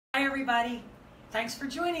everybody. Thanks for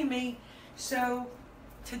joining me. So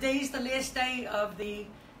today's the last day of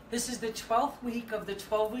this is the 12th week of the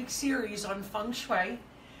 12-week series on Feng Shui.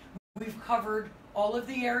 We've covered all of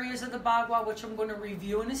the areas of the Bagua, which I'm going to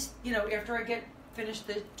review after I get finished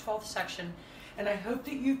the 12th section. And I hope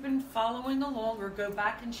that you've been following along, or go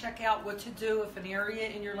back and check out what to do if an area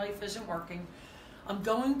in your life isn't working. I'm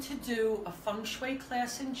going to do a Feng Shui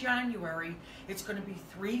class in January. It's going to be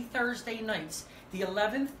 3 Thursday nights, the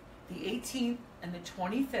 11th, the 18th, and the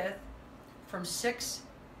 25th, from 6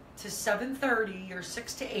 to 7:30 or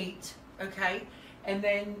 6 to 8, okay? And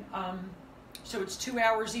then, so it's 2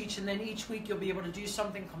 hours each, and then each week you'll be able to do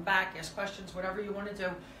something, come back, ask questions, whatever you want to do.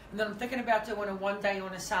 And then I'm thinking about doing a one day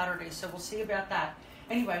on a Saturday, so we'll see about that.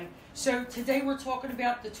 Anyway, so today we're talking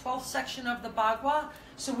about the 12th section of the Bagua.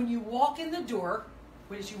 So when you walk in the door,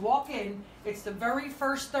 as you walk in, it's the very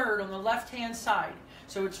first third on the left-hand side.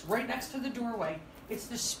 So it's right next to the doorway. It's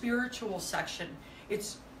the spiritual section.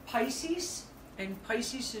 It's Pisces, and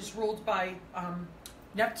Pisces is ruled by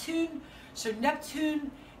Neptune. So Neptune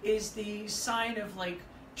is the sign of like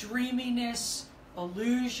dreaminess,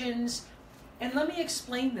 illusions. And let me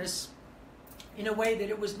explain this in a way that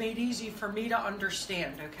it was made easy for me to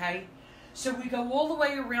understand, okay? So we go all the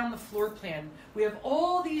way around the floor plan. We have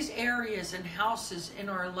all these areas and houses in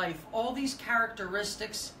our life, all these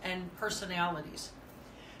characteristics and personalities.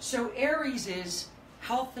 So Aries is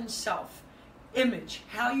health and self, image,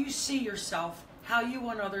 how you see yourself, how you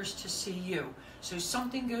want others to see you. So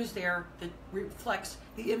something goes there that reflects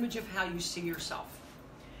the image of how you see yourself.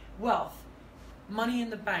 Wealth, money in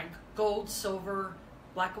the bank, gold, silver,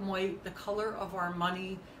 black and white, the color of our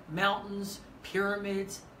money, mountains,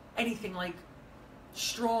 pyramids, anything like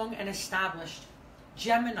strong and established.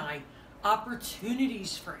 Gemini,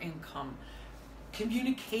 opportunities for income,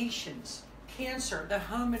 communications. Cancer, the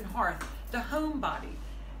home and hearth, the home body.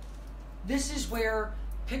 This is where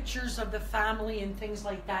pictures of the family and things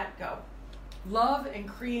like that go. Love and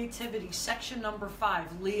creativity, section number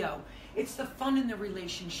 5, Leo. It's the fun in the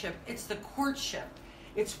relationship. It's the courtship.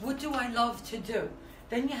 It's what do I love to do.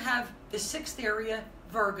 Then you have the 6th area,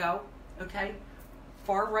 Virgo, okay?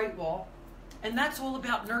 Far right wall, and that's all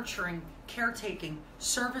about nurturing, caretaking,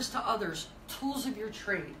 service to others, tools of your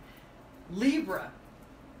trade. Libra,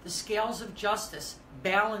 the scales of justice,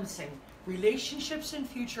 balancing, relationships and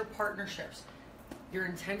future partnerships. Your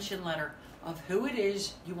intention letter of who it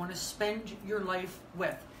is you want to spend your life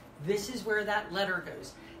with. This is where that letter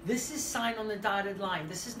goes. This is signed on the dotted line.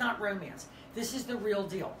 This is not romance. This is the real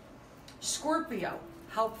deal. Scorpio,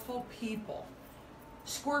 helpful people.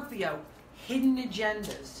 Scorpio, hidden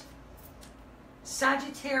agendas.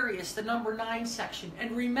 Sagittarius, the number 9 section.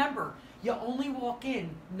 And remember, you only walk in.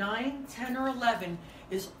 9, 10, or 11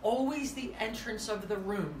 is always the entrance of the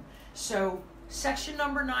room. So section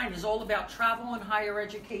number 9 is all about travel and higher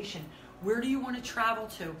education. Where do you want to travel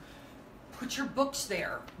to? Put your books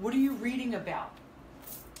there. What are you reading about?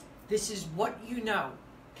 This is what you know.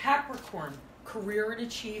 Capricorn, career and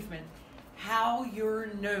achievement. How you're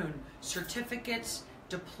known. Certificates,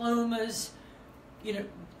 diplomas,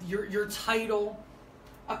 your title.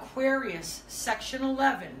 Aquarius, section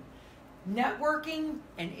 11, networking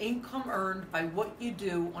and income earned by what you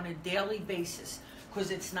do on a daily basis,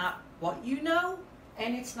 because it's not what you know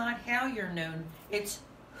and it's not how you're known, it's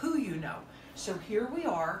who you know. So here we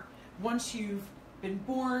are. Once you've been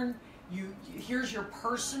born, here's your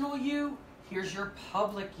personal you, here's your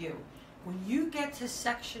public you. When you get to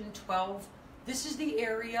section 12, this is the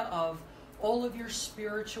area of all of your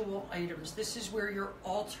spiritual items. This is where your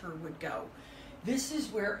altar would go. This is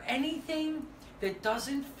where anything that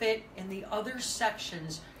doesn't fit in the other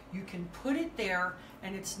sections, you can put it there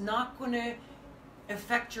and it's not going to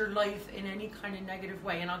affect your life in any kind of negative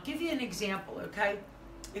way. And I'll give you an example, okay?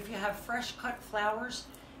 If you have fresh cut flowers,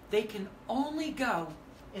 they can only go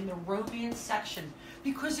in the romance section,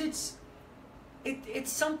 because it's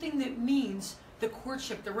something that means the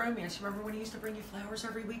courtship, the romance. Remember when he used to bring you flowers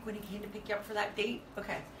every week when he came to pick you up for that date?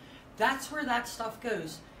 Okay, that's where that stuff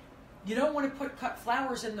goes. You don't want to put cut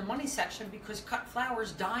flowers in the money section, because cut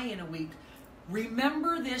flowers die in a week.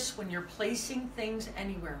 Remember this when you're placing things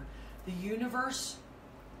anywhere. The universe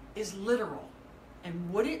is literal, and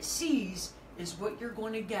what it sees is what you're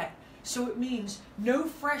going to get. So it means no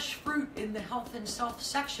fresh fruit in the health and self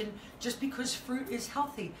section just because fruit is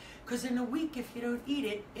healthy. Because in a week, if you don't eat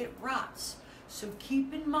it, it rots. So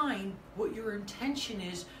keep in mind what your intention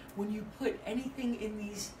is when you put anything in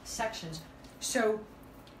these sections. So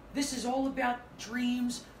this is all about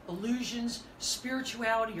dreams, illusions,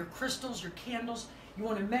 spirituality, your crystals, your candles. You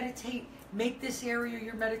want to meditate, Make this area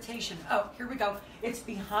your meditation. Oh, here we go. It's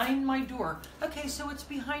behind my door. Okay, so it's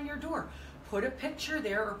behind your door. Put a picture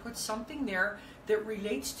there or put something there that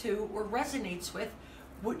relates to or resonates with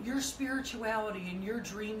what your spirituality and your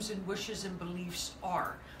dreams and wishes and beliefs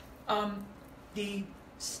are. The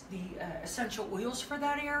essential oils for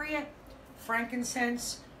that area: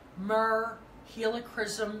 frankincense, myrrh,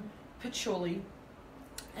 helichrysum, patchouli,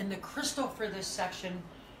 and the crystal for this section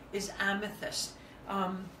is amethyst.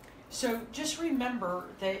 So just remember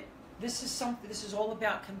that this is all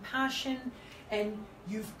about compassion, and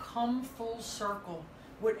you've come full circle.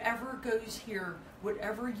 Whatever goes here,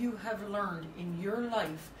 whatever you have learned in your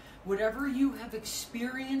life, whatever you have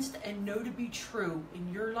experienced and know to be true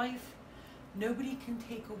in your life, nobody can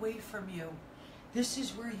take away from you. This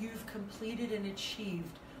is where you've completed and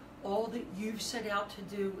achieved all that you've set out to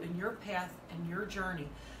do in your path and your journey.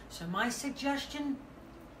 So my suggestion,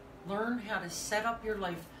 learn how to set up your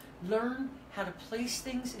life. Learn how to place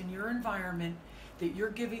things in your environment that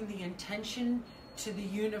you're giving the intention to the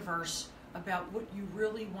universe about what you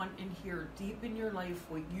really want in here, deep in your life,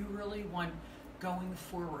 what you really want going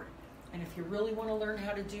forward. And if you really want to learn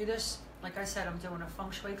how to do this, like I said, I'm doing a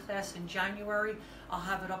feng shui class in January. I'll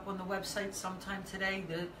have it up on the website sometime today,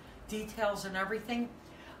 the details and everything.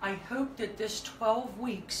 I hope that this 12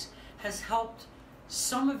 weeks has helped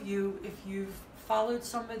some of you. If you've followed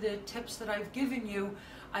some of the tips that I've given you,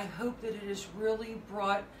 I hope that it has really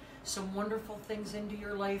brought some wonderful things into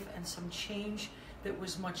your life and some change that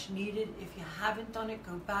was much needed. If you haven't done it,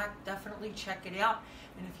 go back, definitely check it out.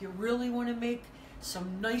 And if you really want to make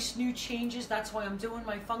some nice new changes, that's why I'm doing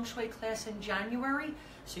my feng shui class in January,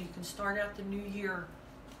 so you can start out the new year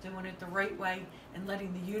doing it the right way and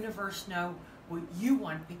letting the universe know what you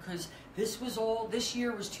want, because this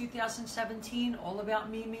year was 2017, all about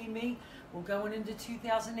me, me, me. We're going into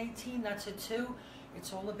 2018, that's it too.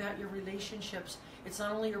 It's all about your relationships. It's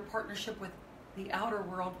not only your partnership with the outer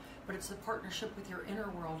world, but it's the partnership with your inner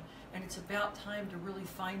world. And it's about time to really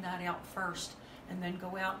find that out first, and then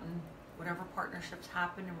go out and whatever partnerships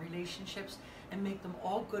happen in relationships, and make them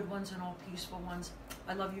all good ones and all peaceful ones.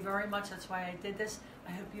 I love you very much. That's why I did this.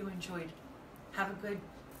 I hope you enjoyed. Have a good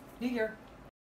New Year.